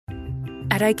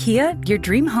At IKEA, your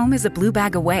dream home is a blue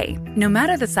bag away. No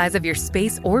matter the size of your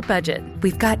space or budget,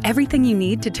 we've got everything you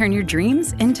need to turn your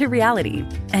dreams into reality.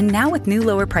 And now with new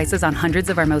lower prices on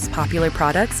hundreds of our most popular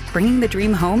products, bringing the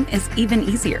dream home is even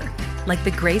easier. Like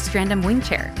the gray Strandom wing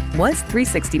chair was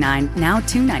 $369, now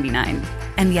 $299.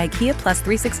 And the IKEA Plus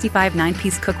 365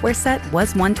 9-piece cookware set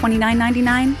was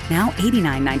 $129.99, now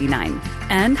 $89.99.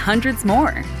 And hundreds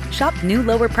more. Shop new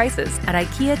lower prices at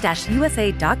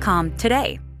IKEA-USA.com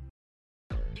today.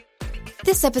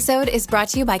 This episode is brought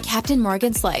to you by Captain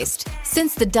Morgan Sliced.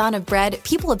 Since the dawn of bread,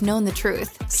 people have known the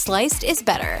truth. Sliced is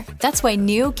better. That's why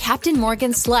new Captain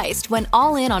Morgan Sliced went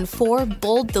all in on 4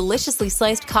 bold, deliciously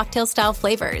sliced cocktail-style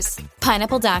flavors.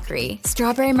 Pineapple Daiquiri,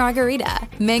 Strawberry Margarita,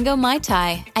 Mango Mai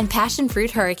Tai, and Passion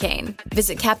Fruit Hurricane.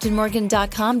 Visit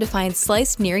CaptainMorgan.com to find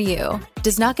Sliced near you.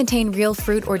 Does not contain real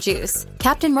fruit or juice.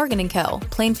 Captain Morgan & Co.,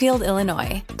 Plainfield,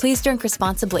 Illinois. Please drink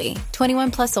responsibly.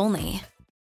 21 plus only.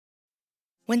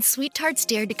 When Sweet Tarts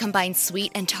dared to combine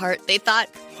sweet and tart, they thought,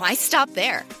 why stop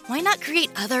there? Why not create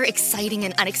other exciting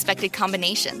and unexpected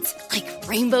combinations, like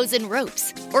rainbows and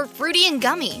ropes, or fruity and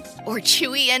gummy, or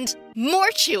chewy and more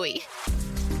chewy?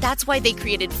 That's why they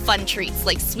created fun treats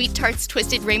like Sweet Tarts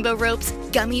Twisted Rainbow Ropes,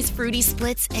 Gummies Fruity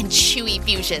Splits, and Chewy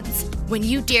Fusions. When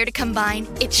you dare to combine,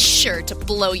 it's sure to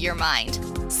blow your mind.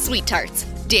 Sweet Tarts,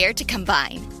 dare to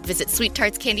combine. Visit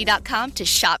sweettartscandy.com to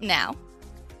shop now.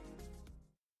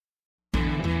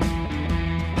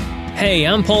 Hey,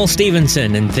 I'm Paul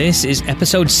Stevenson, and this is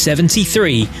episode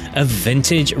 73 of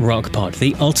Vintage Rock Pod,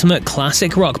 the ultimate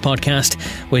classic rock podcast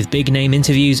with big-name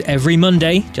interviews every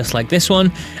Monday, just like this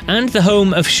one, and the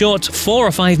home of short 4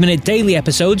 or 5 minute daily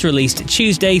episodes released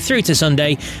Tuesday through to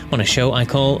Sunday on a show I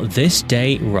call This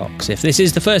Day Rocks. If this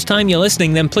is the first time you're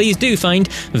listening, then please do find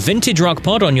Vintage Rock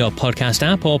Pod on your podcast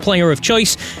app or player of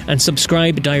choice and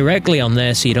subscribe directly on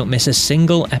there so you don't miss a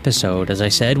single episode. As I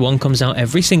said, one comes out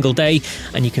every single day,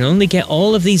 and you can only get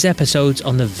all of these episodes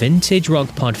on the Vintage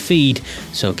Rock Pod feed,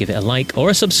 so give it a like or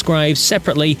a subscribe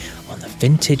separately on the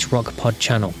Vintage Rock Pod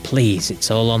channel, please.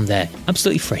 It's all on there,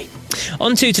 absolutely free.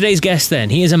 On to today's guest then.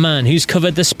 He is a man who's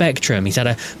covered the spectrum. He's had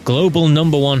a global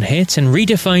 #1 hit and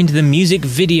redefined the music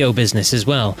video business as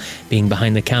well, being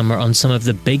behind the camera on some of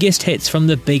the biggest hits from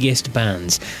the biggest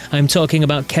bands. I'm talking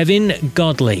about Kevin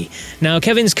Godley. Now,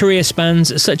 Kevin's career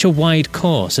spans such a wide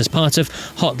course. As part of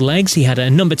Hot Legs, he had a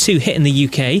 #2 hit in the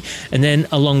UK, and then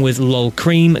along with Lol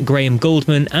Cream, Graham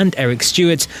Gouldman and Eric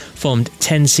Stewart formed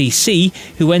 10cc,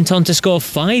 who went on to score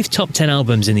 5 top 10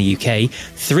 albums in the UK,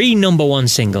 3 #1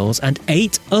 singles, and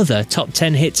 8 other top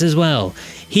 10 hits as well.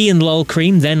 He and Lol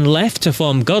Cream then left to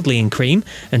form Godley and Cream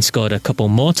and scored a couple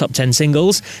more top 10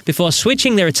 singles before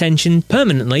switching their attention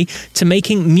permanently to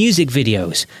making music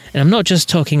videos. And I'm not just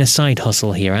talking a side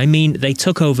hustle here, I mean they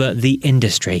took over the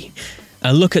industry.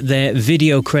 A look at their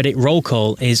video credit roll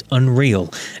call is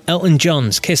unreal. Elton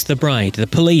John's Kiss the Bride, The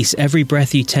Police, Every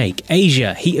Breath You Take,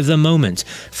 Asia, Heat of the Moment,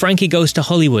 Frankie Goes to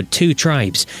Hollywood, Two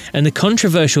Tribes, and the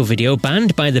controversial video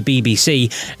banned by the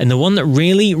BBC, and the one that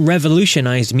really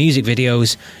revolutionised music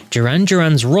videos, Duran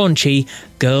Duran's raunchy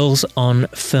Girls on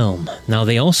Film. Now,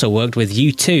 they also worked with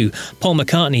U2, Paul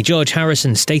McCartney, George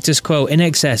Harrison, Status Quo,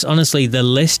 INXS. Honestly, the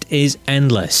list is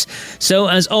endless. So,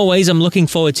 as always, I'm looking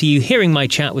forward to you hearing my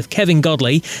chat with Kevin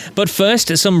Godley. But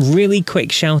first, some really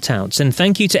quick shout-outs. And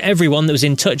thank you to everyone that was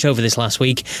in touch over this last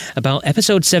week about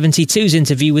episode 72's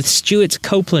interview with Stuart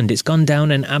Copeland. It's gone down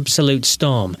an absolute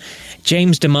storm.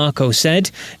 James DeMarco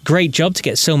said, great job to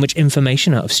get so much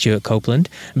information out of Stuart Copeland.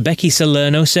 Becky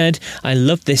Salerno said, I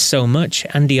loved this so much.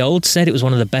 Andy Old said it was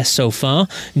one of the best so far.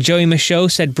 Joey Michaud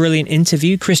said, brilliant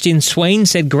interview. Christian Swain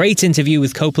said, great interview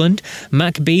with Copeland.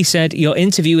 Mac B said, your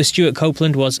interview with Stuart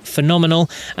Copeland was phenomenal.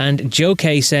 And Joe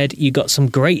K said, you got some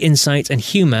great insight and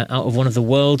humour out of one of the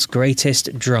world's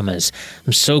greatest drummers.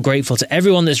 I'm so grateful to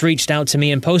everyone that's reached out to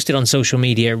me and posted on social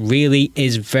media. It really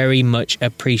is very much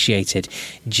appreciated.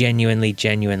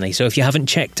 Genuinely. So if you haven't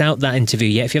checked out that interview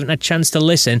yet, if you haven't had a chance to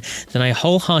listen, then I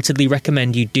wholeheartedly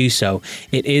recommend you do so.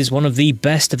 It is one of the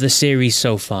best of the series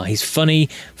so far. He's funny,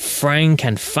 frank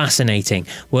and fascinating.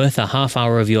 Worth a half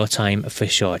hour of your time for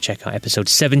sure. Check out episode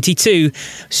 72,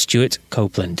 Stuart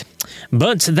Copeland.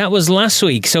 But that was last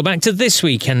week, so back to this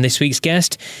week, and this week's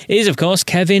guest is, of course,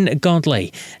 Kevin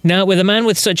Godley. Now, with a man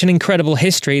with such an incredible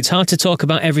history, it's hard to talk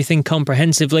about everything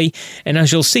comprehensively, and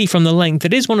as you'll see from the length,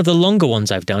 it is one of the longer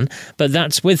ones I've done, but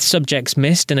that's with subjects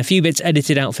missed and a few bits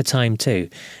edited out for time too.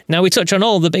 Now, we touch on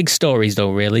all the big stories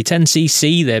though, really.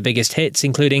 10cc, their biggest hits,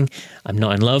 including I'm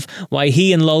Not in Love, why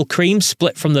he and Lol Cream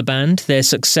split from the band, their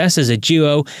success as a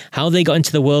duo, how they got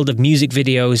into the world of music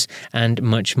videos, and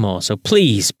much more. So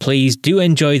please do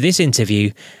enjoy this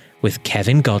interview with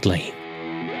Kevin Godley.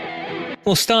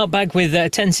 We'll start back with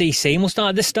 10cc, and we'll start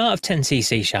at the start of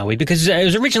 10cc, shall we? Because it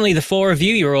was originally the four of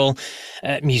you. You're all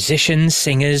musicians,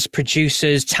 singers,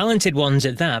 producers, talented ones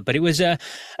at that. But it was a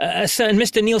certain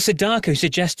Mr. Neil Sedaka who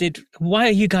suggested, why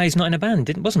are you guys not in a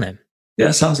band, wasn't it? Yeah,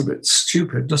 it sounds a bit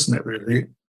stupid, doesn't it, really?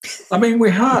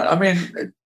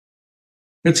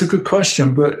 It's a good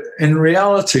question, but in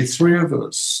reality, three of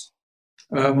us,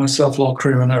 myself, Lol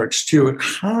Creel and Eric Stewart,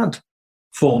 had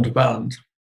formed a band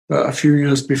a few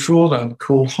years before then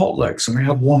called Hot Legs, and we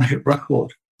had one hit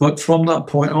record. But from that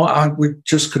point on, we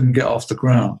just couldn't get off the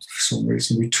ground for some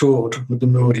reason. We toured with the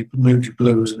Moody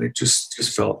Blues, and it just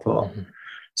fell apart. Mm-hmm.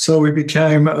 So we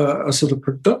became a sort of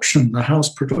a house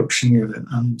production unit,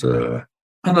 and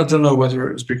I don't know whether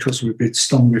it was because we'd been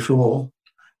stung before,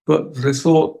 but the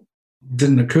thought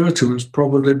didn't occur to us,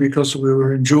 probably because we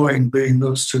were enjoying being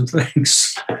those two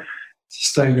things,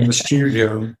 staying in the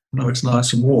studio. It's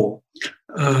nice and warm.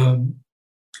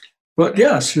 But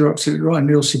yes, you're absolutely right.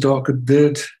 Neil Sedaka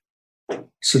did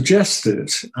suggest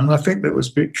it, and I think that was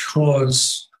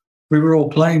because we were all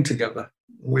playing together.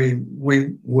 We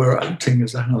were acting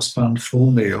as a house band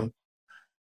for Neil,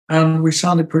 and we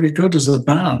sounded pretty good as a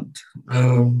band,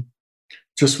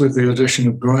 just with the addition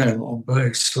of Graham on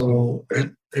bass. So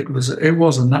it was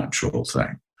a natural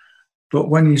thing. But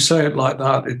when you say it like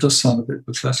that, it does sound a bit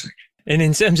pathetic. And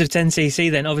in terms of 10cc,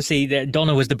 then obviously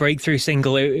Donna was the breakthrough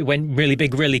single. It went really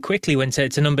big, really quickly, went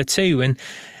to number 2, and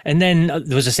then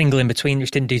there was a single in between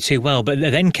which didn't do too well. But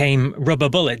then came Rubber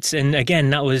Bullets, and again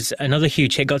that was another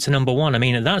huge hit, got to number 1. I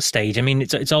mean, at that stage,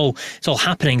 it's all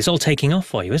happening, it's all taking off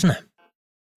for you, isn't it?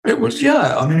 It was,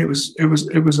 yeah. I mean, it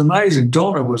was amazing.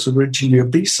 Donna was originally a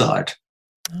B-side.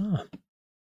 Oh.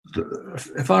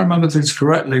 If I remember things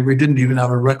correctly, we didn't even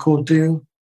have a record deal.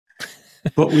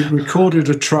 But we recorded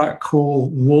a track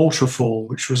called Waterfall,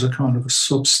 which was a kind of a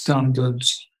substandard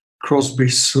Crosby,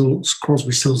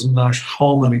 Stills and Nash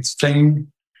harmony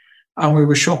thing. And we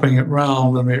were shopping it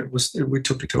round, and we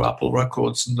took it to Apple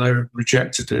Records, and they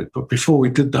rejected it. But before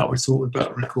we did that, we thought we'd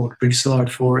better record a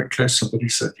B-side for it in case somebody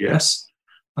said yes.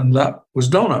 And that was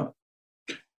Donna.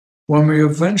 When we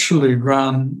eventually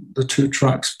ran the 2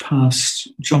 tracks past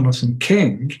Jonathan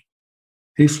King,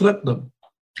 he flipped them.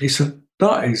 He said,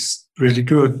 "That is really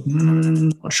good.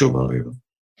 Not sure about it."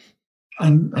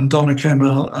 And Donna came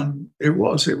out, and it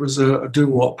was a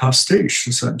doo-wop pastiche,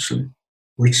 essentially,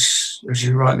 which, as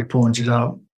you rightly pointed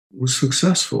out, was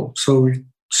successful. So we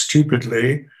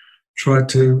stupidly tried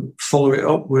to follow it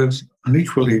up with an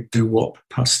equally doo-wop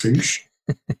pastiche,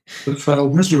 but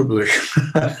failed miserably.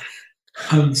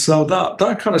 And so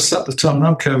that kind of set the tone.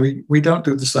 Okay, we don't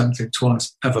do the same thing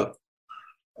twice, ever.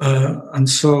 And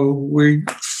so we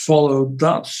followed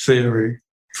that theory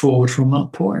forward from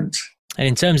that point. And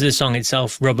in terms of the song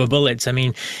itself, Rubber Bullets, I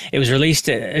mean, it was released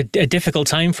at a difficult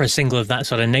time for a single of that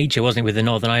sort of nature, wasn't it, with the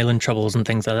Northern Ireland troubles and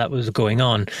things like that was going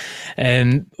on.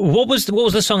 What was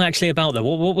the song actually about, though?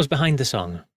 What was behind the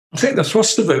song? I think the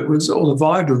thrust of it was, or the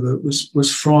vibe of it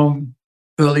was from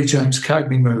early James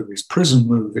Cagney movies, prison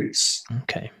movies.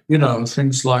 Okay.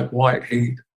 Things like White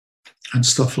Heat and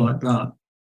stuff like that.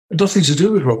 Nothing to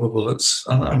do with Rubber Bullets,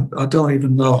 and I don't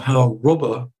even know how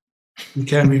rubber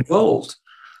became involved.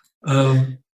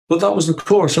 But that was the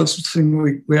chorus. That's the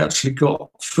thing we actually got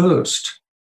first.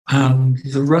 And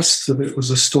the rest of it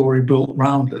was a story built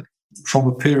around it from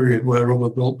a period where Rubber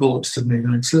Bullets didn't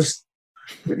even exist.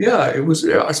 But yeah,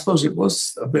 I suppose it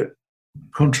was a bit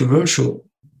controversial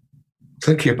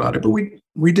thinking about it, but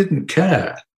we didn't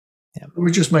care. Yeah. We were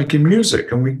just making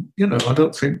music, and I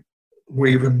don't think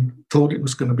we even thought it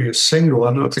was going to be a single.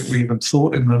 I don't think we even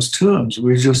thought in those terms.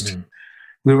 We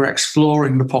were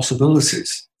exploring the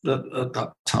possibilities at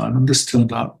that time, and this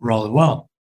turned out rather well.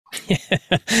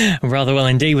 Yeah, rather well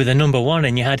indeed, with a number 1,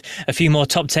 and you had a few more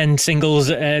top 10 singles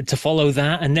to follow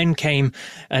that, and then came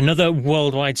another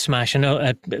worldwide smash,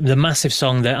 the massive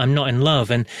song that I'm Not in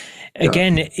Love. And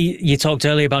again, you talked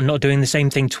earlier about not doing the same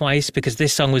thing twice, because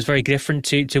this song was very different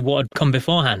to what had come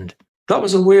beforehand. That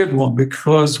was a weird one,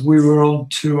 because we were on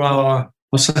to our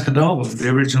second album, the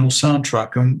original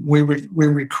soundtrack, and we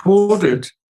recorded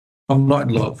I'm Not in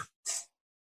Love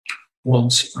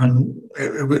once, and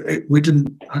we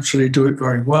didn't actually do it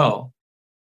very well.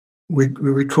 We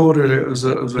recorded it as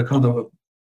a kind of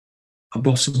a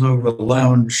bossa nova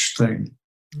lounge thing,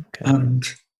 okay, and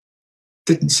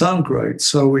didn't sound great.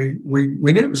 So we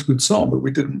knew it was a good song, but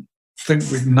we didn't think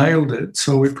we'd nailed it.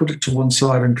 So we put it to one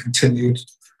side and continued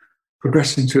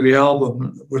progressing to the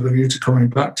album with a view to coming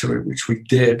back to it, which we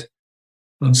did.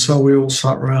 And so we all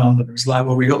sat around, and it was like,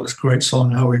 well, we got this great song,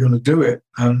 how are we going to do it?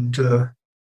 And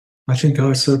I think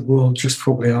I said, well, just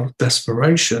probably out of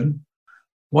desperation,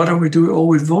 why don't we do it all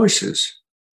with voices?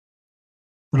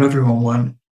 And everyone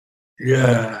went,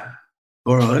 yeah,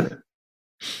 all right.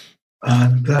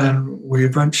 And then we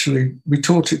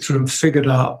talked it through and figured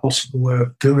out a possible way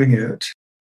of doing it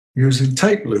using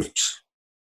tape loops.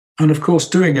 And of course,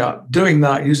 doing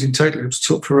that using tape loops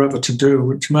took forever to do,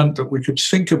 which meant that we could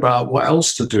think about what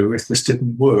else to do if this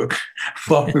didn't work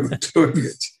while we were doing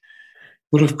it.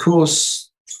 But of course,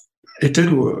 it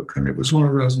did work. And it was one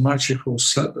of those magical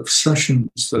set of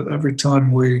sessions that every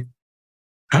time we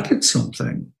added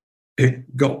something,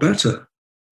 it got better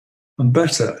and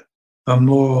better and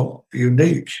more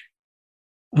unique.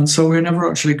 And so we never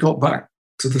actually got back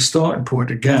to the starting point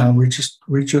again. We just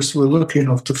were lucky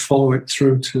enough to follow it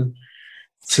through to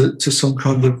some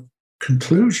kind of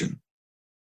conclusion.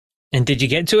 And did you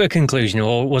get to a conclusion,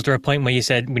 or was there a point where you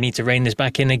said we need to rein this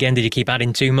back in again? Did you keep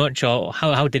adding too much, or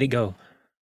how did it go?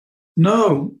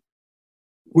 No,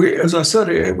 as I said,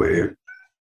 it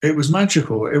was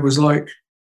magical. It was like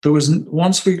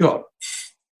once we got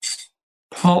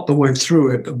part the way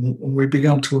through it, and we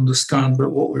began to understand that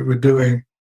what we were doing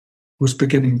was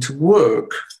beginning to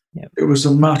work. Yep. It was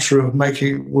a matter of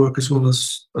making it work as well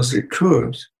as it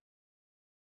could.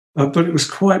 But it was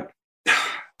quite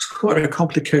a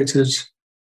complicated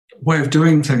way of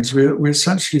doing things. We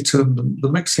essentially turned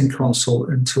the mixing console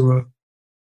into a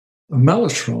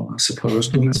mellotron, I suppose.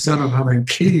 But instead of having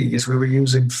keys, we were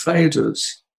using faders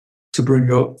to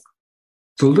bring up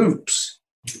the loops.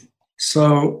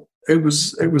 So it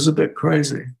was a bit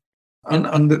crazy.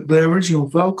 And the original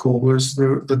vocal was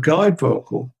the guide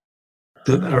vocal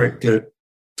that Eric did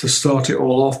to start it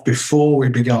all off before we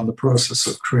began the process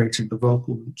of creating the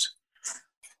vocal loops.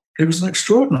 It was an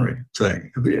extraordinary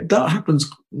thing. That happens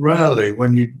rarely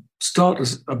when you start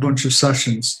a bunch of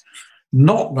sessions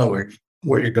not knowing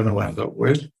what you're going to end up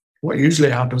with. What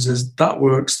usually happens is that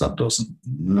works, that doesn't.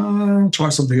 No, try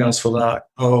something else for that.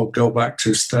 Oh, go back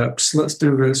 2 steps. Let's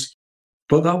do this.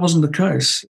 But that wasn't the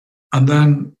case. And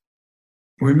then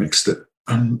we mixed it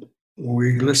and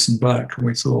we listened back and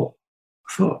we thought,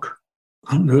 fuck,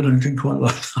 I haven't heard anything quite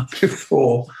like that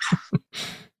before.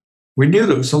 We knew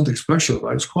there was something special about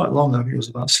it. It was quite long. I think it was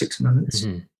about 6 minutes.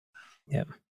 Mm-hmm. Yeah.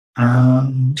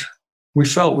 And we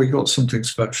felt we got something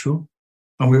special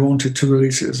and we wanted to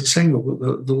release it as a single,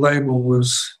 but the label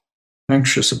was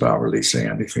anxious about releasing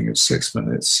anything at 6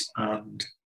 minutes and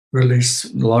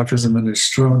released Life is a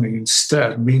Minestrone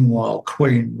instead. Meanwhile,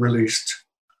 Queen released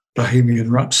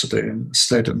Bohemian Rhapsody and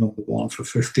stayed at number 1 for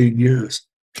 15 years.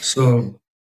 So,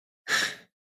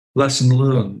 lesson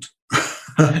learned.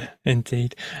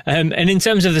 Indeed. And in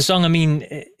terms of the song, I mean,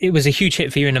 it was a huge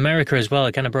hit for you in America as well.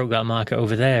 It kind of broke that market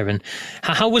over there. And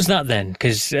how was that then?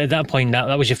 Because at that point,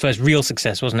 that was your first real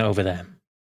success, wasn't it, over there?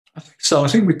 So I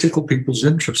think we tickled people's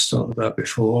interest on that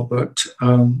before, but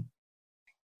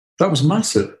that was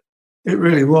massive. It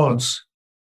really was.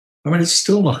 I mean, it's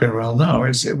still knocking around now.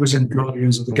 It was in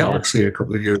Guardians of the Galaxy a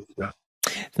couple of years ago.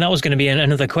 And that was going to be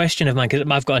another question of mine, because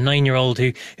I've got a 9-year-old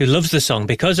who loves the song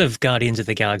because of Guardians of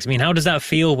the Galaxy. I mean, how does that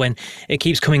feel when it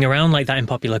keeps coming around like that in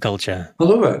popular culture? I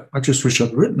love it. I just wish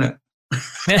I'd written it.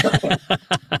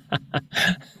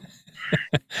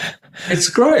 It's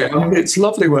great. I mean, it's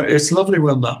lovely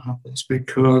when that happens,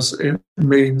 because it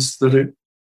means that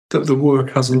the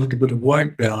work has a little bit of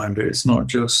weight behind it. It's not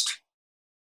just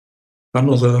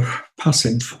another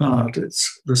passing fad.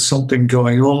 There's something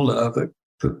going on there that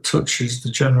touches the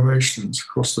generations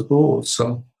across the board.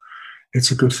 So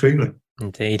it's a good feeling.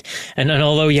 Indeed. And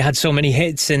although you had so many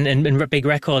hits and big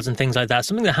records and things like that,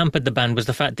 something that hampered the band was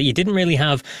the fact that you didn't really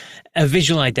have a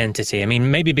visual identity. I mean,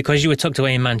 maybe because you were tucked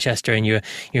away in Manchester and you're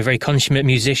very consummate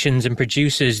musicians and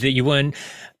producers, that you weren't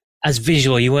as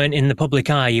visual, you weren't in the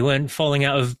public eye, you weren't falling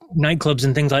out of nightclubs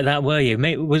and things like that, were you?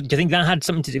 Do you think that had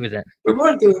something to do with it? We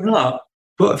weren't doing that.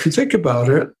 But if you think about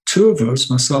it, 2 of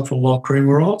us, myself and Locke Green,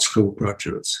 were art school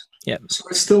graduates. Yeah. So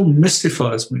it still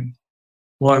mystifies me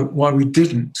why we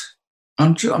didn't.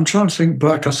 I'm trying to think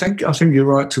back. I think you're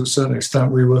right to a certain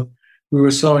extent. We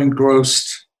were so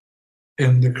engrossed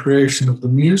in the creation of the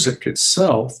music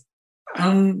itself,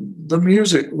 and the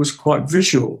music was quite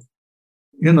visual.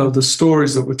 You know, the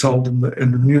stories that were told in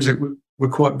the music were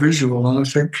quite visual, and I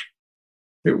think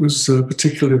it was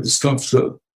particularly the stuff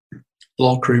that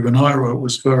Locke and I wrote were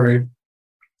very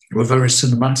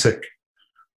cinematic,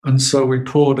 and so we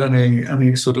poured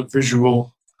any sort of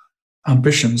visual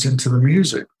ambitions into the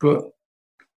music. But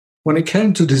when it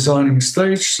came to designing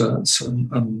stage sets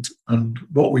and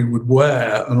what we would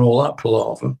wear and all that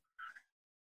palaver,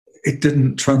 it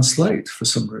didn't translate for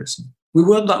some reason. We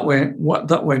weren't that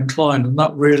way inclined, and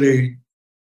that really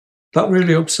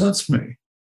upsets me,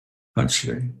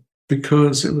 actually,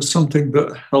 because it was something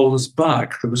that held us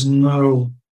back. There was not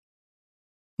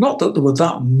that there were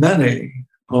that many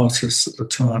artists at the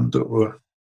time that were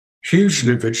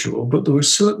hugely visual, but there were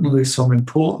certainly some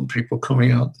important people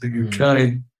coming out of the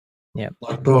UK,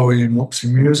 like Bowie and Roxy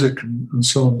Music and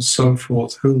so on and so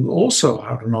forth, who also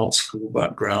had an art school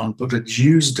background, but had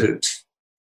used it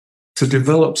to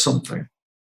develop something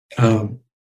that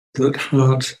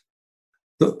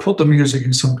put the music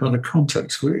in some kind of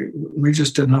context. We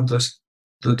just didn't have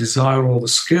the desire or the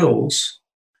skills.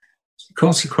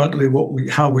 Consequently,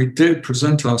 how we did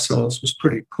present ourselves was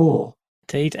pretty poor.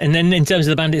 Indeed. And then in terms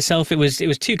of the band itself, it was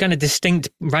two kind of distinct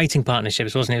writing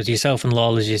partnerships, wasn't it? It was yourself and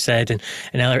Lol, as you said, and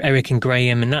Eric and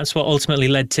Graham, and that's what ultimately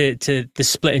led to the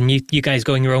split and you guys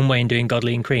going your own way and doing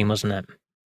Godley and Cream, wasn't it?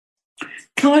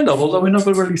 Kind of, although we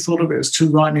never really thought of it as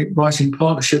two writing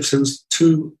partnerships. It was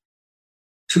two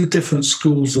different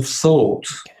schools of thought.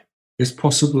 It's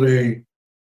possibly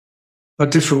a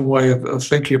different way of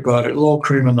thinking about it. Lol,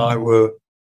 Cream and I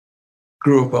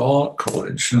grew up at art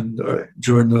college and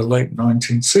during the late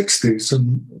 1960s,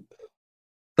 and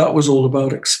that was all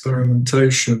about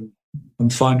experimentation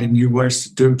and finding new ways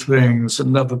to do things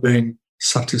and never being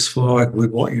satisfied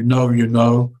with what you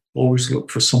know. Always look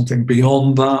for something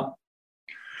beyond that.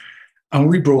 And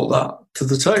we brought that to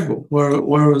the table,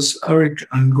 whereas Eric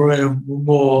and Graham were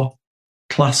more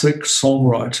classic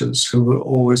songwriters who were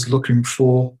always looking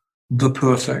for the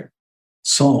perfect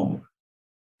song.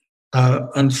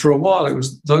 And for a while, it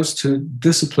was those two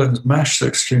disciplines meshed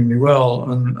extremely well,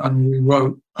 and we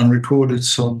wrote and recorded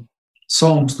some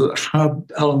songs that had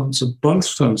elements of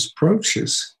both those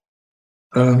approaches.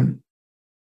 But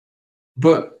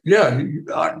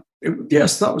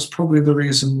yes, that was probably the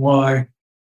reason why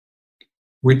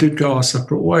we did go our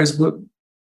separate ways. But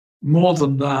more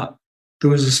than that,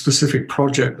 there was a specific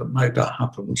project that made that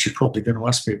happen, which you're probably going to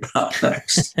ask me about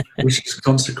next, which is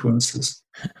Consequences.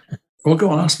 Well, go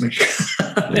on, ask me.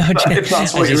 If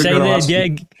that's what you're going to ask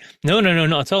me. No,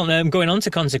 not at all. Going on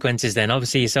to Consequences then,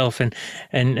 obviously yourself and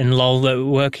Lol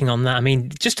working on that. I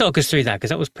mean, just talk us through that, because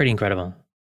that was pretty incredible.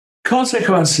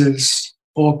 Consequences,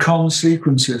 or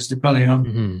consequences, depending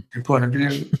on your point of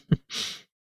view.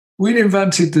 We'd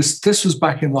invented this. This was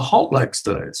back in the Hot Legs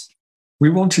days.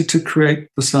 We wanted to create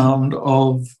the sound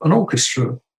of an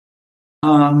orchestra,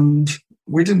 and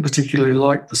we didn't particularly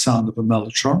like the sound of a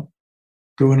mellotron.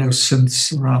 There were no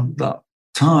synths around that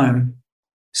time.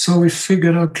 So we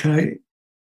figured, okay,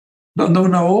 there were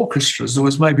no orchestras. There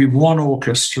was maybe one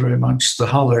orchestra in Manchester,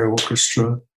 Halle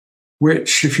Orchestra,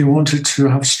 which if you wanted to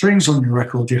have strings on your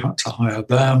record, you had to hire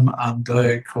them, and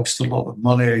they cost a lot of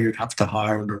money. You'd have to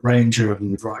hire an arranger who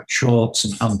would write charts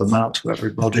and hand them out to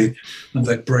everybody, and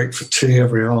they'd break for tea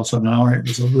every half an hour. It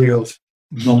was a real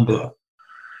number.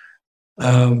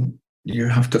 You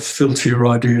have to filter your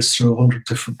ideas through 100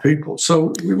 different people.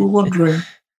 So we were wondering,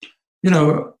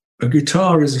 a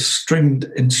guitar is a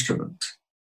stringed instrument.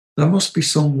 There must be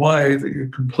some way that you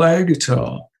can play a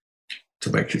guitar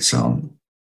to make it sound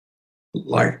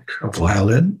like a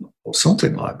violin or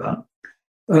something like that.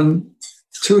 And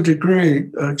to a degree,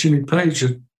 Jimmy Page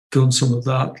had done some of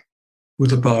that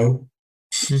with a bow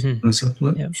and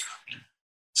Zeppelin. Yeah.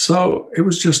 So it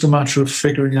was just a matter of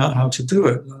figuring out how to do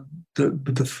it.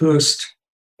 The first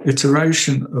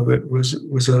iteration of it was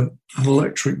an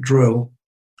electric drill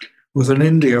with an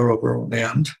India rubber on the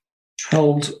end,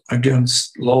 held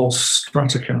against Lol's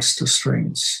Stratocaster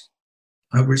strings,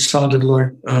 which sounded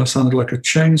like a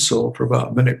chainsaw for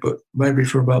about a minute, but maybe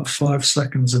for about 5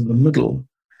 seconds in the middle,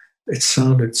 it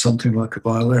sounded something like a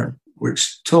violin,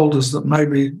 which told us that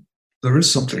maybe there is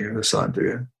something in this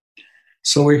idea.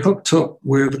 So we hooked up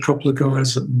with a couple of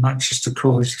guys at Manchester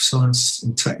College of Science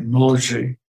and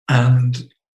Technology, and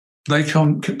they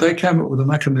came up with a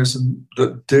mechanism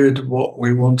that did what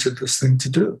we wanted this thing to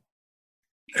do.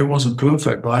 It wasn't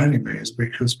perfect by any means,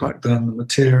 because back then the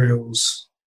materials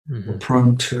were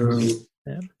prone to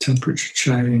temperature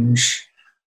change,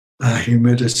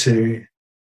 humidity,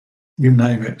 you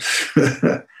name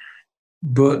it.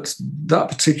 But that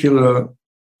particular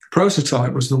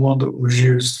prototype was the one that was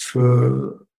used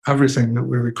for everything that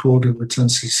we recorded with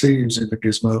 10cc using the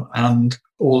Gizmo and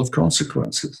all of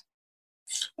Consequences.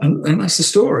 And that's the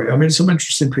story. I mean, some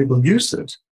interesting people used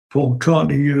it. Paul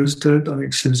McCartney used it. I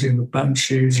think Susie and the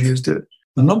Banshees used it.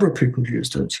 A number of people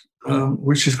used it,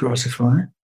 which is gratifying.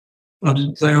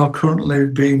 And they are currently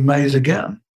being made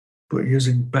again, but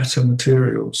using better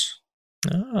materials.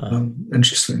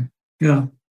 Interesting. Yeah.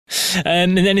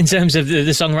 And then in terms of the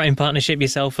songwriting partnership,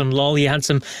 yourself and Lol, you had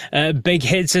some big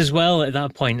hits as well at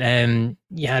that point.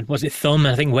 You had, was it Thumb?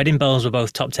 I think Wedding Bells were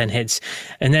both top 10 hits.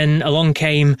 And then along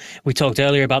came, we talked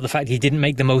earlier about the fact you didn't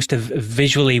make the most of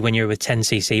visually when you were with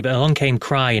 10cc, but along came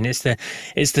Cry, and it's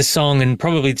the song and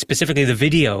probably specifically the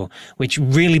video, which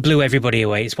really blew everybody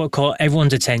away. It's what caught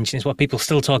everyone's attention. It's what people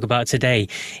still talk about today,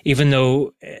 even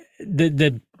though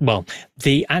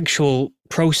the actual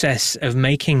process of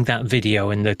making that video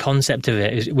and the concept of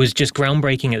it was just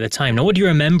groundbreaking at the time. Now, what do you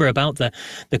remember about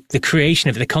the creation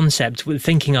of the concept,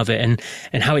 thinking of it,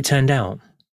 and how it turned out?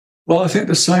 Well, I think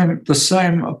the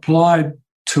same applied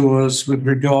to us with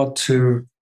regard to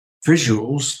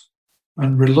visuals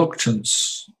and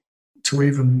reluctance to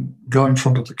even go in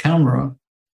front of the camera.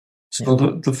 So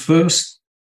the first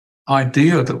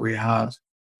idea that we had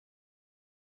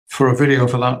for a video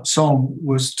for that song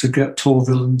was to get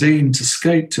Torvill and Dean to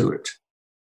skate to it.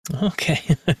 Okay.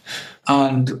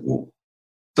 And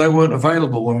they weren't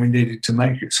available when we needed to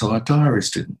make it, so our diaries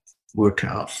didn't work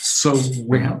out. So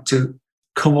we had to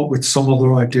come up with some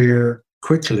other idea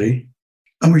quickly.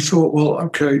 And we thought, well,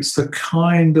 okay, it's the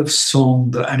kind of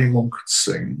song that anyone could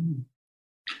sing.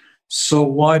 So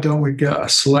why don't we get a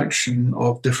selection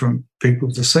of different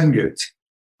people to sing it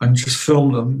and just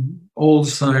film them all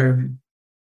the same,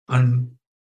 and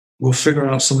we'll figure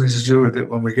out something to do with it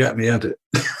when we get in the edit.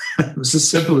 It was as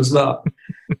simple as that.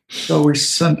 So we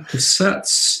sent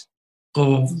cassettes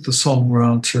of the song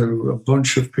around to a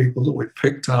bunch of people that we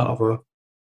picked out of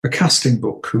a casting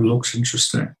book who looks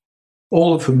interesting.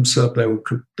 All of whom said they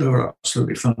were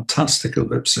absolutely fantastic at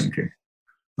lip syncing.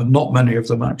 And not many of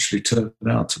them actually turned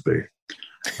out to be,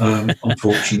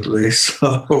 unfortunately.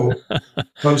 So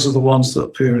those are the ones that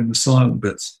appear in the silent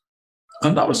bits.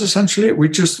 And that was essentially it.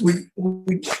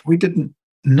 We didn't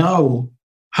know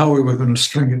how we were going to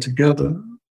string it together.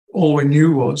 All we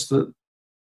knew was that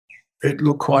it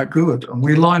looked quite good. And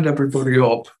we lined everybody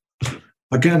up.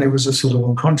 Again, it was a sort of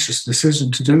unconscious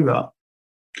decision to do that.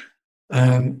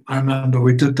 I remember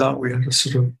we did that. We had a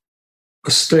sort of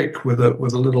a stick with a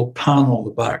little pan on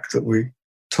the back that we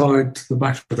tied to the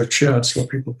back of a chair so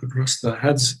people could rest their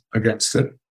heads against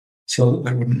it so that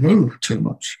they wouldn't move too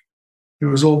much. It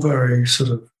was all very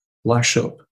sort of lash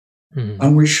up. Mm-hmm.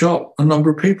 And we shot a number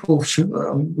of people.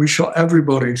 We shot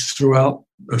everybody throughout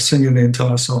singing the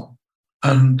entire song.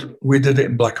 And we did it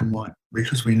in black and white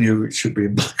because we knew it should be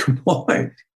in black and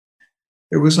white.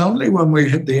 It was only when we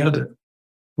hit the edit,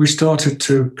 we started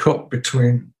to cut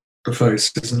between the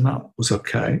faces, and that was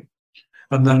okay.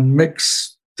 And then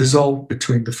dissolve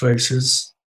between the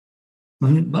faces,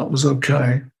 and that was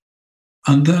okay.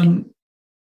 And then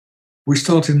we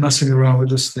started messing around with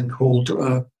this thing called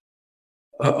a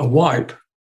wipe.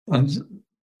 And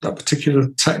that particular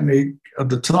technique at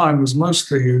the time was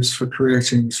mostly used for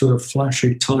creating sort of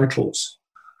flashy titles,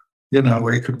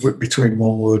 where you could whip between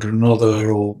one word and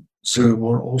another, or zoom,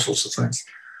 or all sorts of things.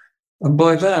 And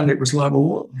by then it was like,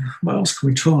 well, what else can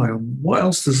we try? And what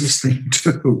else does this thing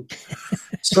do?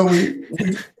 So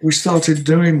we started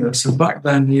doing this. And back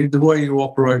then, the way you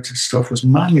operated stuff was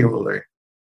manually.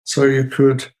 So you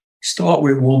could start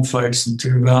with one face and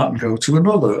do that and go to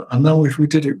another. And then if we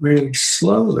did it really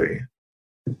slowly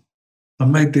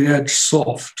and made the edge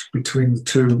soft between the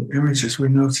two images, we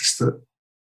noticed that,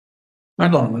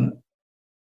 hang on a minute,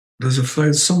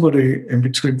 there's somebody in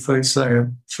between face A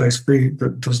and face B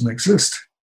that doesn't exist.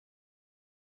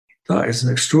 That is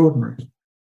extraordinary.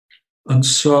 And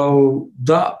so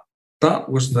that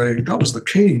was the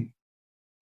key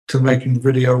to making the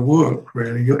video work,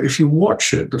 really. If you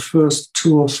watch it, the first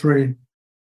 2 or 3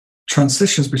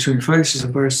 transitions between faces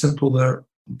are very simple. They're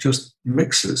just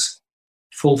mixes,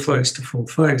 full face to full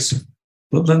face.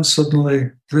 But then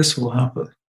suddenly this will happen,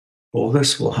 or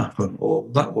this will happen, or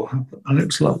that will happen. And it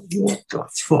was like, what the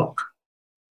fuck?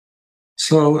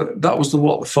 So that was the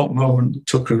what the fuck moment that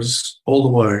took us all the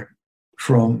way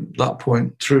from that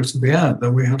point through to the end.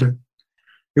 Then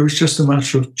it was just a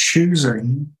matter of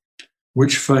choosing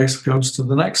which face goes to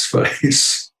the next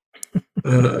face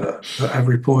at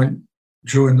every point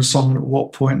during the song, at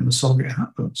what point in the song it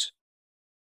happens.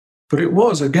 But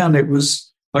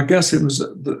I guess it was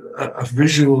a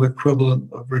visual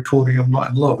equivalent of recording I'm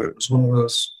Not in Love. It was one of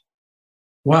those,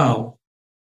 wow,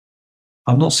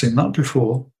 I've not seen that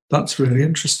before. That's really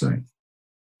interesting.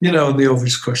 And the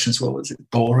obvious question is, well, is it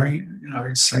boring?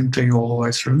 It's the same thing all the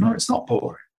way through. No, it's not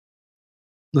boring.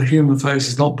 The human face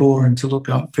is not boring to look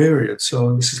at, period.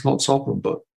 So this is lots of them,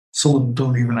 but some of them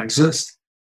don't even exist.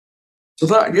 So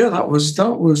that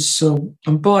was,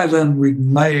 and by then we'd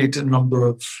made a number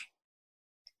of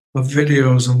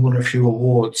videos and won a few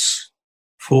awards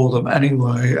for them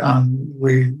anyway, and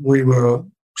we were,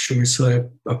 shall we say,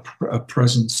 a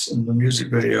presence in the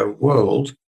music video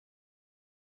world.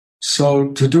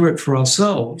 So to do it for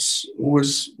ourselves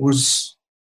was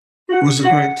a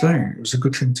great thing. It was a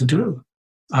good thing to do.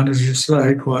 And as you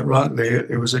say, quite rightly,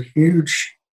 it was a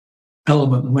huge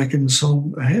element of making the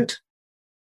song a hit.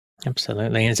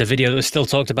 Absolutely. And it's a video that was still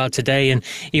talked about today. And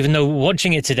even though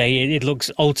watching it today, it looks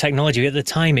old technology, at the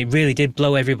time, it really did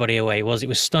blow everybody away. It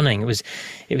was stunning. It was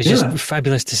just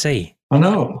fabulous to see. I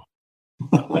know.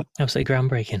 Absolutely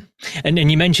groundbreaking. And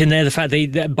you mentioned there the fact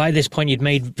that by this point you'd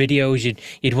made videos,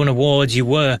 you'd won awards, you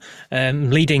were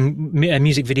leading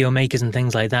music video makers and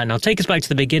things like that. Now take us back to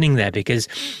the beginning there, because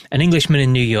An Englishman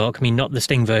in New York, I mean, not the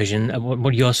Sting version,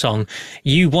 what your song,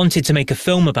 you wanted to make a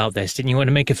film about this, didn't you? Want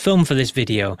to make a film for this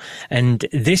video, and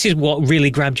this is what really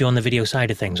grabbed you on the video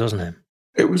side of things, wasn't it?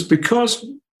 It was because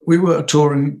we were a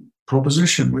touring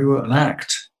proposition, we were an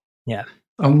act. Yeah.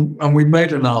 And we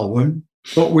made an album,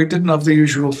 but we didn't have the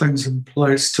usual things in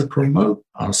place to promote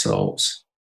ourselves.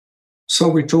 So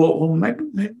we thought, well, maybe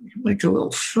make a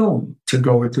little film to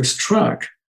go with this track.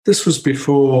 This was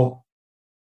before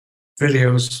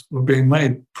videos were being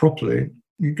made properly.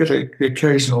 You get the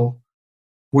occasional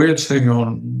weird thing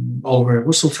on Oliver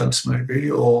Whistletest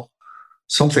maybe, or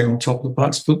something on Top of the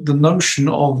Backs, but the notion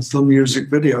of the music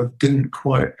video didn't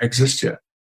quite exist yet.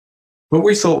 But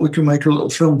we thought we could make a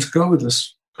little film to go with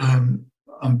this,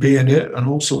 and be in it and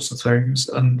all sorts of things.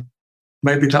 And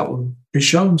maybe that would be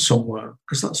shown somewhere,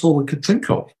 because that's all we could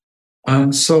think of.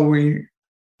 And so we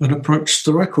had approached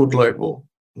the record label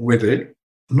with it,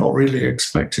 not really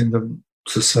expecting them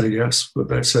to say yes, but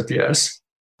they said yes,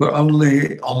 but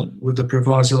only with the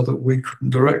proviso that we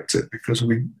couldn't direct it, because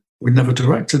we never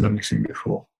directed anything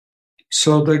before.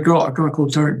 So they got a guy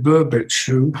called Derek Burbidge,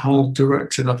 who had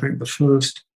directed, I think, the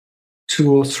first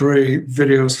 2 or 3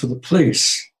 videos for the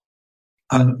police.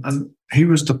 And he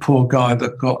was the poor guy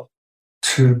that got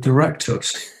to direct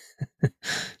us.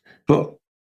 But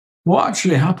what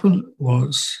actually happened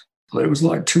was, it was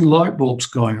like 2 light bulbs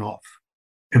going off.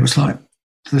 It was like,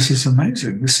 this is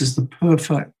amazing. This is the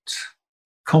perfect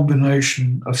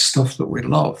combination of stuff that we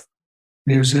love,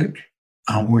 music,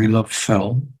 and we love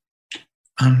film.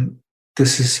 And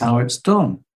this is how it's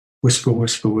done. Whisper,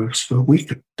 whisper, whisper. We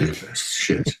could do this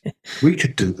shit. We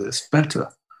could do this better,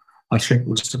 I think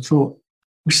was the thought.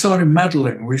 We started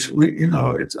meddling. We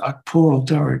it's poor old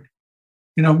Derek.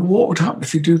 What would happen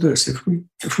if you do this?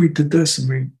 If we did this and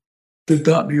we did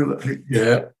that, and you're like,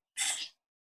 yeah.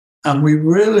 And we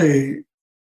really,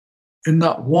 in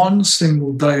that one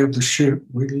single day of the shoot,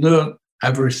 we learned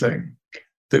everything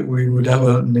that we would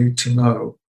ever need to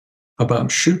know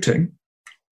about shooting.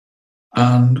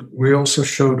 And we also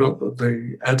showed up at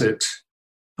the edit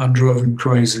and drove him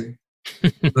crazy.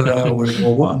 Well,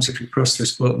 what happens if you press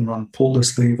this button and pull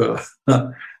this lever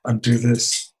and do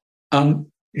this? And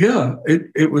yeah,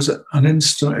 it was an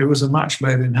instant, it was a match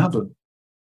made in heaven.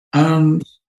 And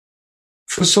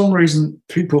for some reason,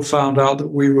 people found out that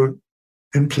we were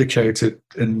implicated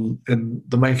in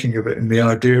the making of it, in the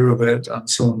idea of it, and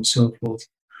so on and so forth.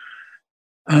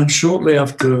 And shortly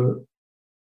after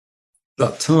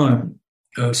that time,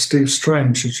 Steve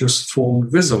Strange had just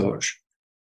formed Visage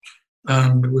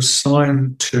and was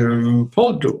signed to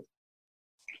Polydor.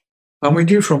 And we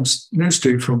knew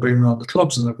Steve from being around the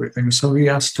clubs and everything, so he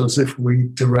asked us if we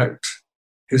direct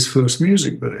his first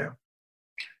music video,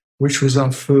 which was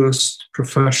our first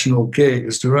professional gig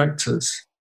as directors.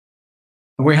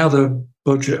 And we had a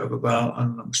budget of about, I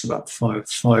don't know, it was about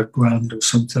 $5,000 or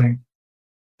something,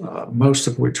 most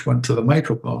of which went to the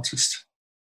makeup artist.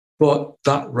 But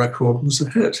that record was a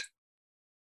hit.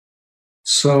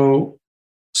 So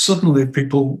suddenly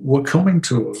people were coming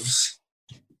to us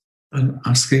and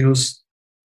asking us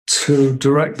to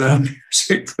direct their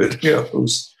music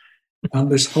videos.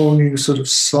 And this whole new sort of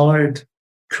side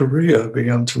career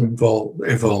began to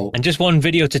evolve. And just one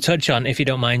video to touch on, if you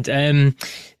don't mind.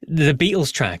 The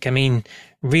Beatles track, I mean,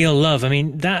 Real Love, I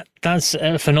mean, that's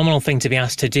a phenomenal thing to be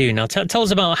asked to do. Now, tell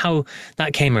us about how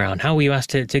that came around. How were you asked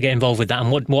to get involved with that,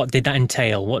 and what did that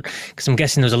entail? Because I'm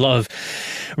guessing there's a lot of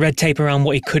red tape around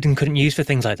what you could and couldn't use for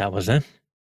things like that, was there?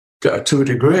 To a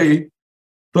degree.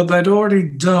 But they'd already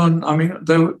done, I mean,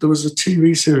 there was a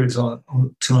TV series on at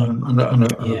the time and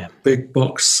a big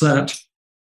box set.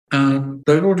 And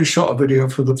they'd already shot a video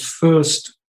for the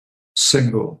first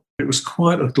single. It was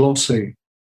quite a glossy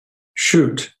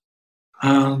shoot.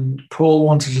 And Paul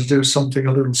wanted to do something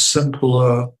a little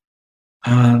simpler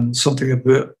and something a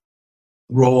bit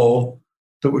raw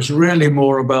that was really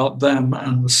more about them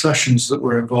and the sessions that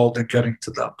were involved in getting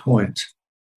to that point.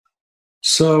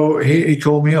 So he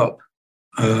called me up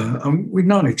and we'd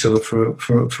known each other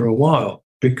for a while,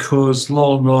 because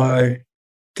Lol and I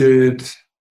did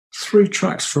 3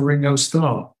 tracks for Ringo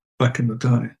Starr back in the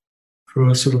day, for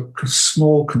a sort of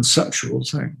small conceptual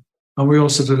thing. And we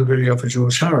also did a video for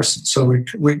George Harrison. So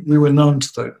we were known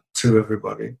to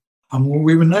everybody. And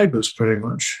we were neighbours pretty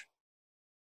much.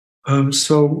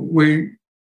 So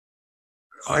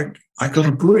I got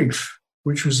a brief,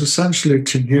 which was essentially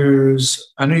to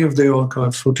use any of the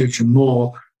archive footage and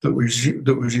more that was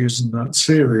used in that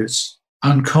series,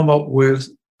 and come up with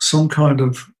some kind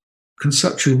of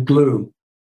conceptual glue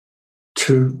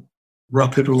to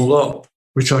wrap it all up,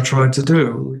 which I tried to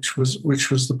do, which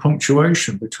was the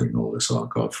punctuation between all this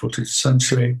archive footage,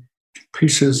 essentially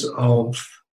pieces of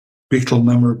Beatle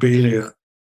memorabilia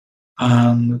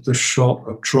and the shot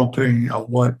of dropping a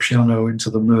white piano into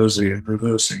the Mersey and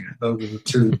reversing it. Those were the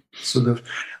 2 sort of,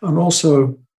 and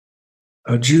also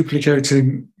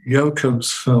duplicating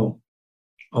Yoko's film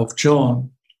of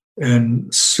John in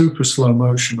super slow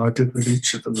motion. I did with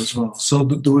each of them as well. So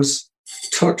that there was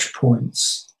touch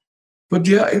points. But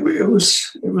yeah, it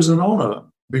was an honor,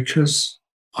 because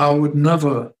I would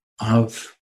never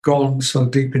have gone so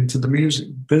deep into the music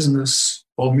business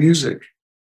or music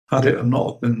had it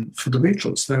not been for the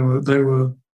Beatles. They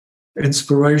were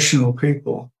inspirational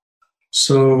people.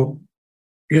 So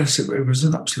yes, it was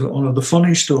an absolute honor. The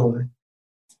funny story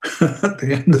at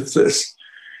the end of this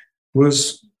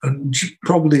was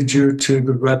probably due to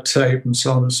the red tape and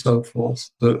so on and so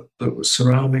forth that was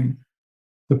surrounding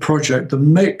the project. The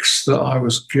mix that I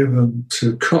was given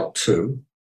to cut to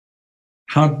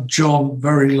had John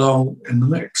very low in the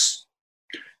mix.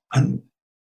 And,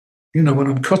 you know, when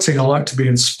I'm cutting, I like to be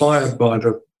inspired by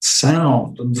the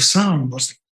sound, and the sound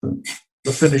was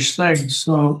the finished thing,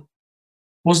 so it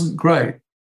wasn't great.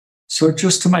 So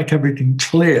just to make everything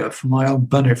clear for my own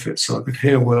benefit, so I could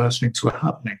hear where things were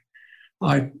happening,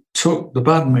 I took the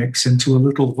bad mix into a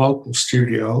little vocal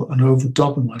studio and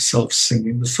overdubbed myself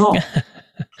singing the song.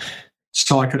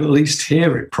 So I could at least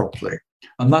hear it properly.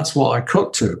 And that's what I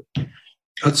cut to.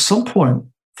 At some point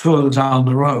further down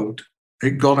the road,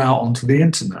 it got out onto the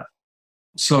internet.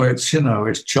 So it's, you know,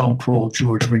 it's John, Paul,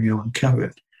 George, Ringo and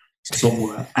Kevin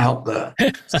somewhere out there.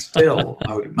 Still,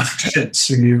 I would imagine,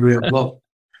 singing Real Love.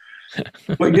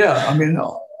 But yeah, I mean,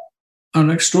 an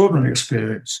extraordinary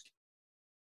experience.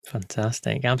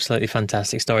 Fantastic. Absolutely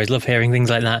fantastic stories. Love hearing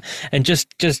things like that. And just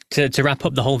to wrap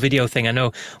up the whole video thing, I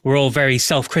know we're all very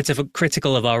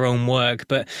self-critical of our own work,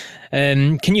 but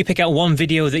can you pick out one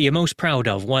video that you're most proud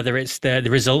of, whether it's the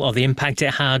result or the impact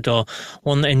it had, or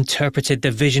one that interpreted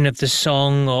the vision of the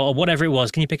song, or whatever it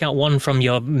was? Can you pick out one from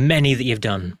your many that you've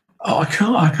done? Oh, I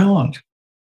can't.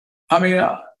 I mean,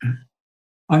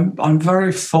 I'm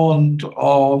very fond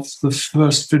of the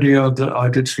first video that I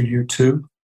did for U2,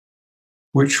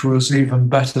 which was even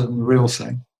better than the real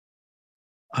thing.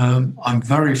 I'm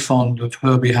very fond of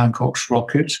Herbie Hancock's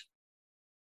Rocket.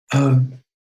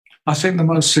 I think the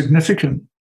most significant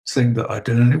thing that I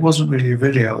did, and it wasn't really a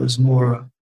video, it was more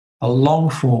a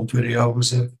long-form video,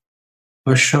 was a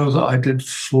show that I did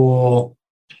for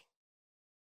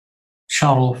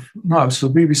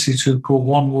BBC Two, called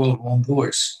One World, One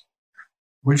Voice,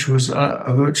 which was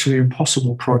a virtually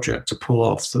impossible project to pull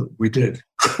off that we did.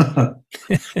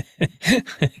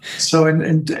 So,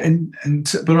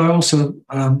 but I also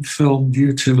filmed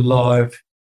U2 live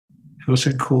for a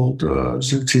thing called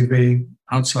Zoo TV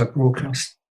outside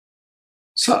broadcast.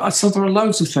 So there are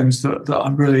loads of things that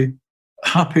I'm really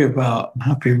happy about and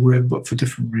happy with, but for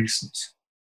different reasons.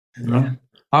 You know? Yeah.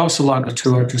 I also like the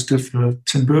tour I just did for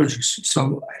Tim Burgess.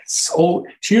 So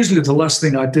it's usually the last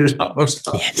thing I did at most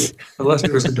times, yes. Unless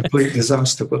it was a complete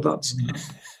disaster, but that's...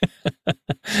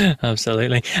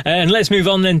 Absolutely. And let's move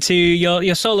on then to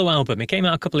your solo album. It came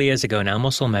out a couple of years ago now,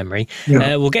 Muscle Memory.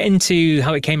 Yeah. We'll get into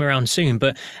how it came around soon,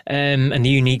 but and the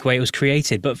unique way it was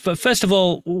created. But first of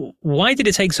all, why did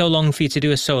it take so long for you to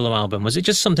do a solo album? Was it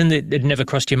just something that had never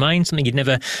crossed your mind, something you'd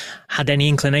never had any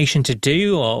inclination to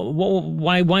do, or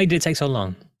why did it take so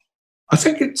long? I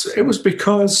think it was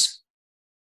because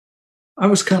I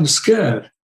was kind of scared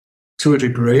to a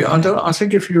degree. I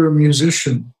think if you're a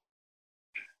musician,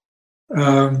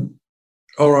 or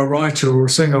a writer or a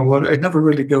singer, it never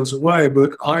really goes away.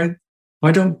 But I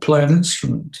don't play an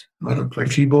instrument. I don't play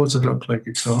keyboards. I don't play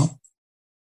guitar.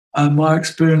 And my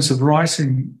experience of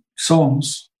writing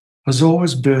songs has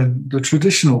always been the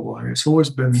traditional way. It's always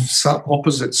been sat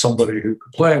opposite somebody who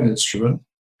could play an instrument,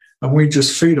 and we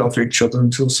just feed off each other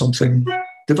until something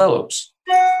develops.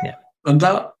 Yeah. And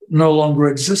that no longer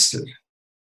existed.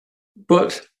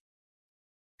 But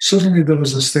suddenly there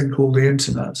was this thing called the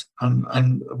internet,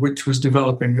 and which was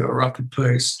developing at a rapid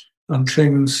pace, and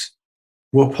things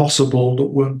were possible that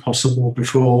weren't possible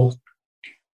before.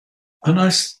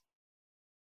 And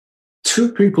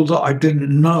two people that I didn't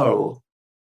know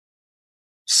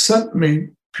sent me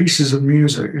pieces of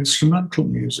music, instrumental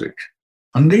music,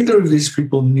 and neither of these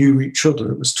people knew each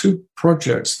other. It was two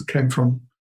projects that came from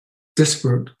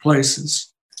disparate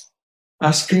places,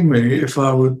 asking me if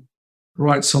I would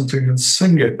write something and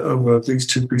sing it over these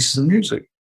two pieces of music,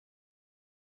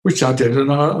 which I did,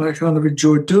 and I kind of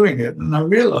enjoyed doing it. And I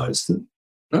realized that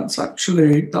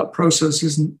that process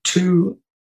isn't too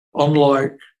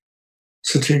unlike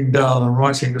sitting down and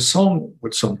writing a song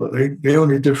with somebody, the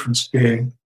only difference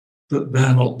being that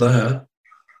they're not there,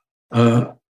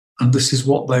 and this is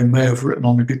what they may have written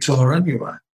on the guitar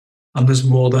anyway, and there's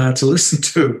more there to listen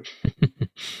to.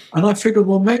 And I figured,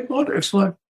 well, mate, what if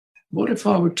I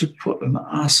were to put an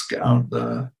ask out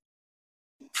there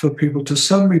for people to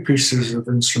send me pieces of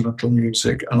instrumental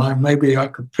music, and maybe I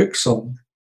could pick some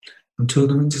and turn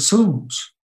them into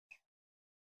songs,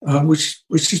 which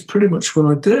is pretty much what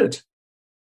I did.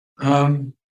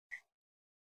 And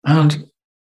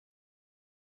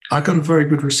I got a very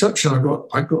good reception.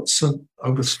 I got sent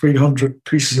over 300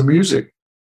 pieces of music,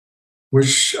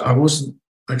 which I wasn't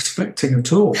expecting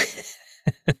at all.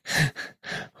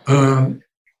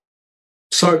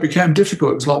 So it became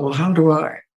difficult. It was like, well,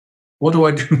 what do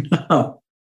I do now?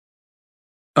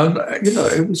 And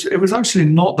it was actually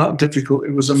not that difficult.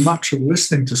 It was a matter of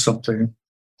listening to something,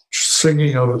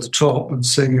 singing over the top, and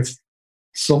seeing if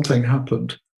something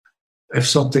happened. If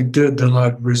something did, then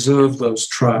I'd reserve those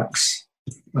tracks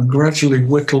and gradually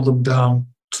whittle them down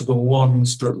to the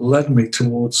ones that led me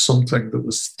towards something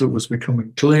that was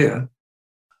becoming clear.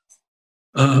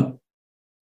 And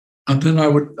then I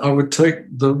would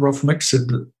take the rough mixes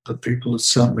that people had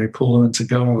sent me, pull them into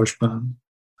GarageBand.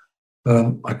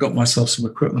 I got myself some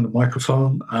equipment, a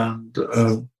microphone, and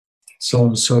so on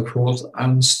and so forth,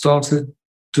 and started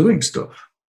doing stuff.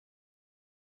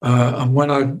 And when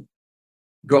I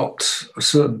got a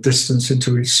certain distance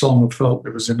into each song, I felt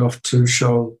it was enough to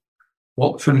show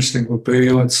what the finished thing would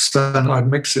be. I'd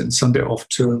mix it and send it off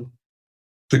to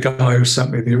the guy who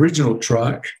sent me the original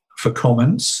track for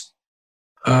comments.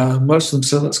 Most of them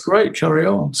said, "That's great, carry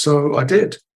on." So I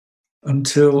did,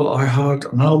 until I had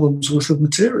an album's worth of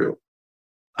material.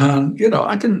 And,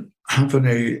 I didn't have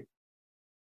any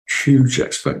huge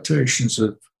expectations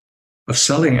of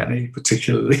selling any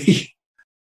particularly.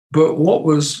 But what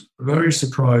was very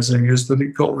surprising is that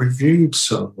it got reviewed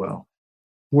so well,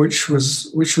 which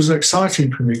was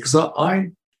exciting for me, because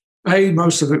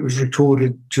most of it was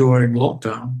recorded during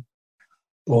lockdown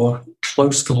or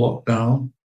close to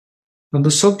lockdown, and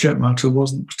the subject matter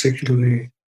wasn't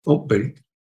particularly upbeat.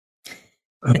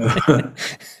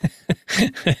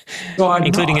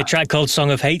 Including a track called Song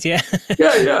of Hate, yeah?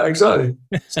 yeah, exactly.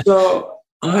 So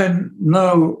I had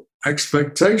no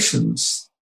expectations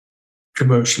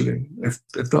commercially, if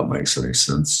that makes any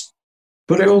sense.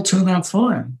 But it all turned out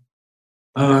fine.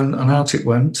 And out it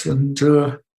went, and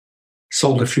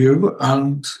sold a few,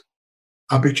 and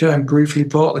I became briefly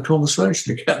part of the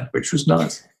conversation again, which was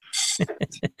nice.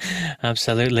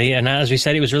 Absolutely. And as we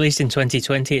said, it was released in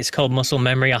 2020. It's called Muscle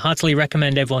Memory. I heartily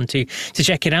recommend everyone to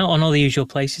check it out on all the usual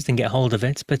places and get hold of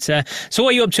it. But so what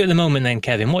are you up to at the moment then,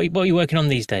 Kevin? What are you working on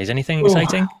these days? Anything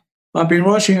exciting? I've been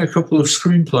writing a couple of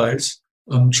screenplays.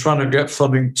 I'm trying to get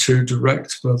funding to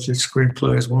direct both these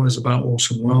screenplays. One is about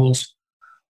Orson Welles.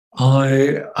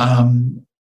 I am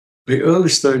the early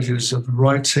stages of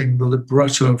writing the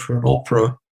libretto for an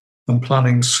opera and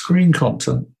planning screen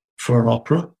content for an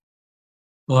opera.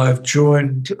 I've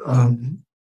joined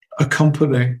a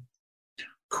company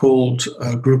called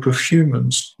A Group of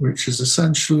Humans, which is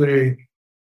essentially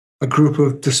a group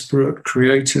of disparate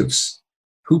creatives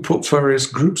who put various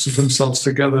groups of themselves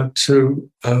together to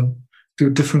do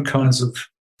different kinds of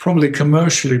probably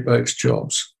commercially based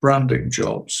jobs, branding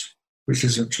jobs, which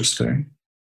is interesting.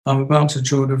 I'm about to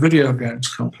join a video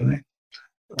games company.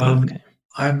 Okay.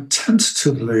 I'm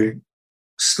tentatively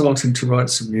starting to write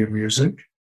some new music,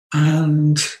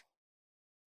 and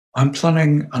I'm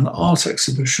planning an art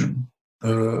exhibition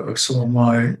of some of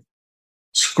my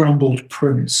scrambled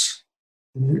prints,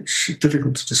 which is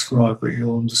difficult to describe, but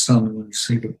you'll understand them when you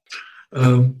see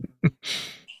them.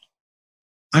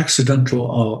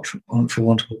 Accidental art, for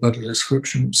want of a better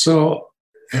description. So,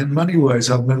 in many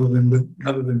ways, I've never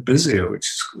been busier, which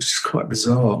is quite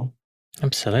bizarre.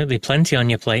 Absolutely. Plenty on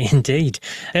your plate, indeed.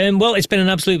 Well, it's been an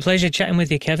absolute pleasure chatting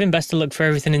with you, Kevin. Best of luck for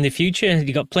everything in the future.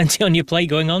 You've got plenty on your plate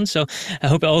going on, so I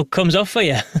hope it all comes off for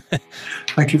you.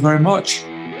 Thank you very much.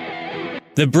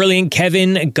 The brilliant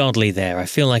Kevin Godley there. I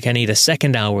feel like I need a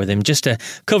second hour with him just to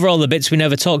cover all the bits we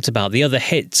never talked about, the other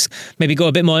hits, maybe go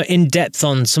a bit more in-depth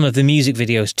on some of the music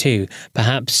videos too.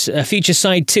 Perhaps a future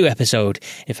Side 2 episode,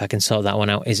 if I can sort that one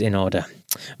out, is in order.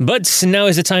 But now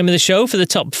is the time of the show for the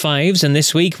top fives, and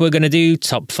this week we're going to do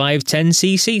top 5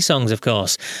 10cc songs, of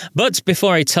course. But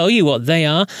before I tell you what they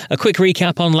are, a quick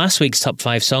recap on last week's top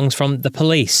 5 songs from The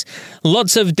Police.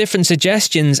 Lots of different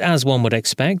suggestions, as one would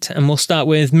expect, and we'll start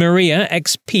with Maria,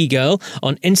 ex-P-Girl,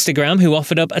 on Instagram, who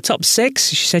offered up a top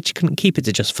 6. She said she couldn't keep it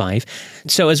to just 5.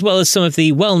 So as well as some of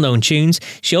the well-known tunes,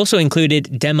 she also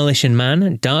included Demolition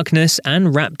Man, Darkness,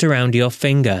 and Wrapped Around Your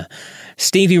Finger.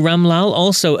 Stevie Ramlal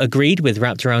also agreed with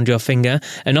Wrapped Around Your Finger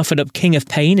and offered up King of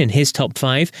Pain in his top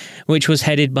 5, which was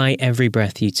headed by Every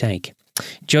Breath You Take.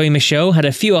 Joey Michaud had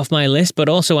a few off my list, but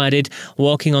also added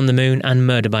Walking on the Moon and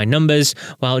Murder by Numbers,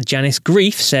 while Janice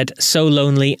Grief said So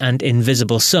Lonely and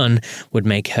Invisible Sun would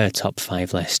make her top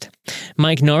 5 list.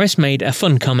 Mike Norris made a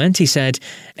fun comment. He said,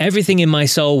 Everything in My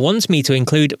Soul wants me to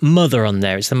include Mother on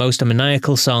there. It's the most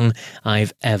maniacal song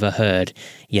I've ever heard.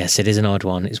 Yes, it is an odd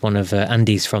one. It's one of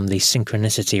Andy's from the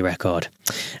Synchronicity record.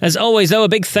 As always, though, a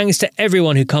big thanks to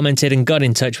everyone who commented and got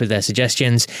in touch with their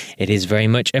suggestions. It is very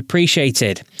much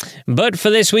appreciated. But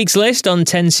for this week's list on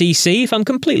 10cc, if I'm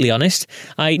completely honest,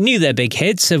 I knew their big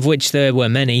hits, of which there were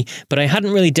many, but I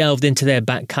hadn't really delved into their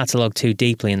back catalogue too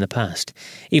deeply in the past.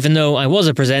 Even though I was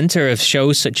a presenter of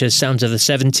shows such as Sounds of the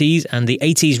 70s and the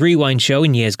 80s Rewind show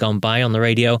in years gone by on the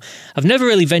radio, I've never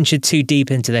really ventured too deep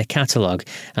into their catalogue,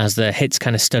 as their hits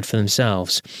kind of stood for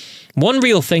themselves. One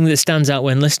real thing that stands out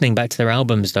when listening back to their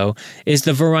albums, though, is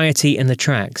the variety in the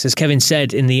tracks. As Kevin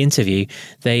said in the interview,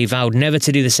 they vowed never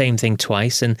to do the same thing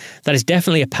twice, and that is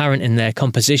definitely apparent in their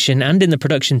composition and in the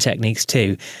production techniques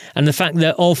too. And the fact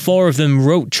that all 4 of them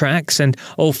wrote tracks and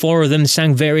all 4 of them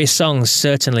sang various songs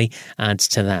certainly adds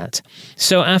to that.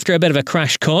 So after a bit of a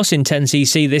crash course in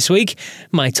 10cc this week,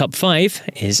 my top 5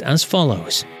 is as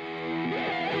follows.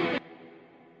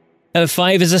 At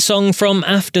 5 is a song from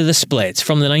After the Split,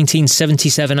 from the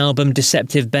 1977 album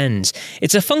Deceptive Bends.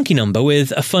 It's a funky number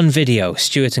with a fun video,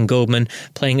 Stewart and Goldman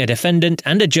playing a defendant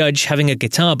and a judge having a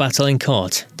guitar battle in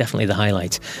court. Definitely the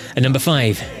highlight. At number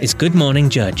 5 is Good Morning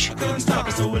Judge.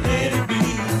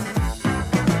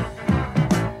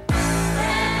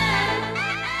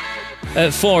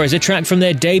 At 4 is a track from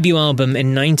their debut album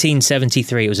in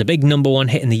 1973. It was a big number 1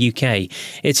 hit in the UK.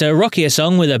 It's a rockier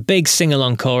song with a big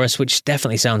sing-along chorus, which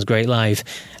definitely sounds great live.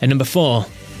 And number 4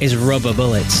 is Rubber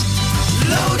Bullets.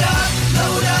 Load up,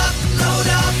 load up, load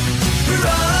up,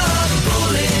 rubber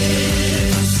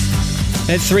bullets.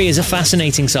 At 3 is a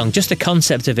fascinating song. Just the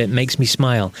concept of it makes me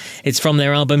smile. It's from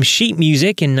their album Sheet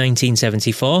Music in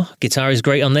 1974. Guitar is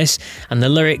great on this, and the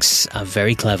lyrics are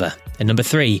very clever. And number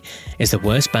 3 is The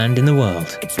Worst Band in the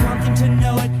World. It's one thing to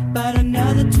know it, but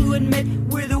another to admit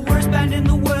we're the worst band in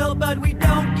the world, but we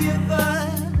don't give up.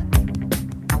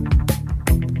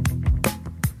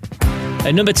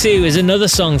 At number 2 is another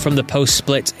song from the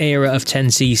post-split era of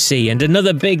 10cc and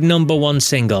another big number 1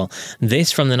 single.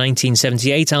 This from the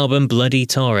 1978 album Bloody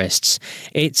Tourists.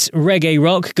 It's reggae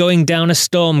rock going down a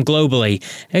storm globally,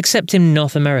 except in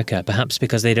North America, perhaps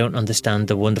because they don't understand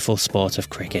the wonderful sport of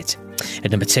cricket.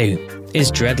 At number 2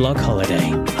 is Dreadlock Holiday.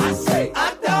 I say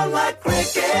I don't like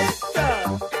cricket.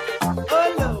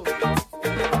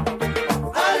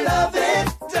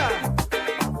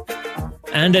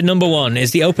 And at number 1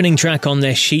 is the opening track on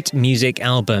their Sheet Music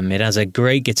album. It has a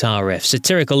great guitar riff,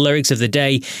 satirical lyrics of the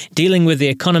day, dealing with the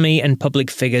economy and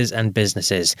public figures and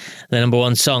businesses. The number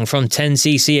 1 song from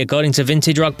 10cc, according to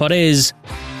Vintage Rock Pod, is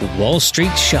Wall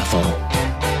Street Shuffle.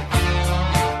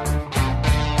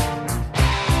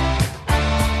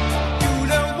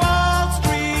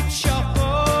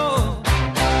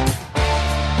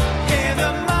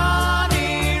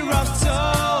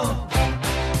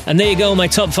 And there you go, my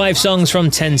top 5 songs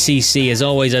from 10cc. As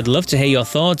always, I'd love to hear your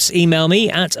thoughts. Email me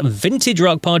at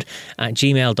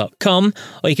vintagerockpod@gmail.com,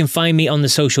 or you can find me on the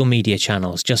social media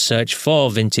channels. Just search for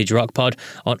Vintage Rock Pod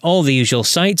on all the usual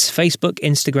sites, Facebook,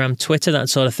 Instagram, Twitter, that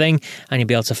sort of thing, and you'll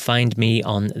be able to find me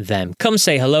on them. Come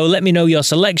say hello, let me know your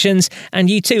selections, and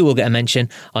you too will get a mention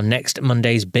on next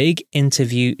Monday's big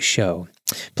interview show.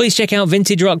 Please check out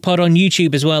Vintage Rock Pod on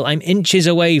YouTube as well. I'm inches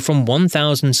away from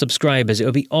 1,000 subscribers. It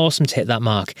would be awesome to hit that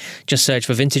mark. Just search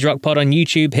for Vintage Rock Pod on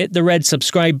YouTube, hit the red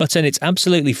subscribe button. It's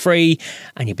absolutely free,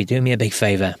 and you'll be doing me a big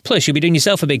favour. Plus, you'll be doing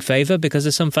yourself a big favour because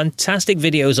there's some fantastic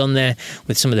videos on there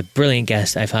with some of the brilliant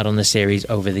guests I've had on the series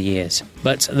over the years.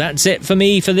 But that's it for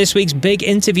me for this week's big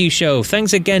interview show.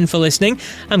 Thanks again for listening.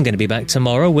 I'm going to be back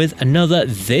tomorrow with another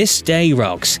This Day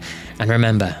Rocks. And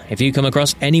remember, if you come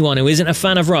across anyone who isn't a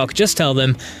fan of rock, just tell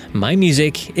them, my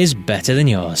music is better than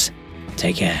yours.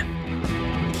 Take care.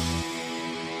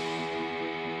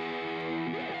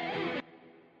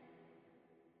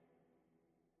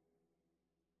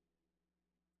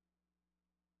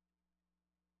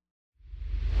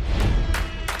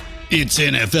 It's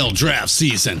NFL draft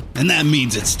season, and that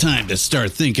means it's time to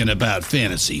start thinking about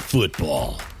fantasy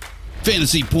football.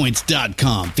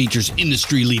 FantasyPoints.com features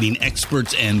industry-leading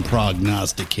experts and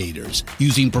prognosticators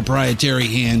using proprietary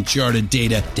hand-charted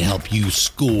data to help you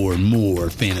score more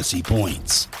fantasy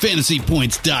points.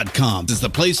 FantasyPoints.com is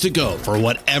the place to go for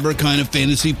whatever kind of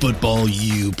fantasy football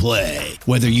you play.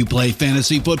 Whether you play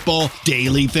fantasy football,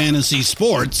 daily fantasy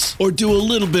sports, or do a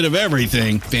little bit of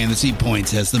everything, Fantasy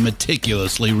Points has the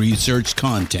meticulously researched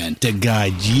content to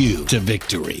guide you to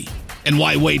victory. And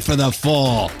why wait for the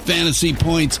fall? Fantasy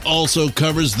Points also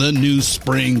covers the new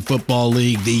spring football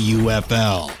league, the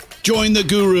UFL. Join the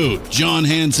guru, John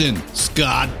Hansen,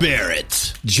 Scott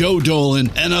Barrett, Joe Dolan,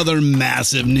 and other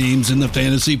massive names in the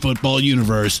fantasy football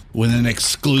universe with an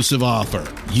exclusive offer.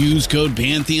 Use code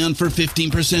Pantheon for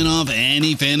 15% off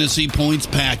any Fantasy Points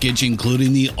package,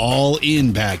 including the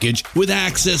all-in package, with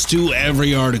access to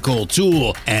every article,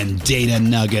 tool, and data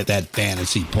nugget that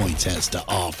Fantasy Points has to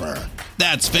offer.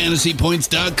 That's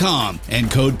FantasyPoints.com and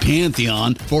code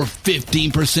Pantheon for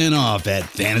 15% off at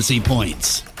Fantasy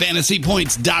Points.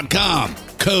 FantasyPoints.com,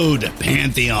 code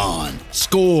Pantheon.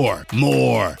 Score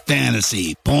more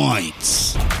fantasy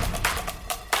points.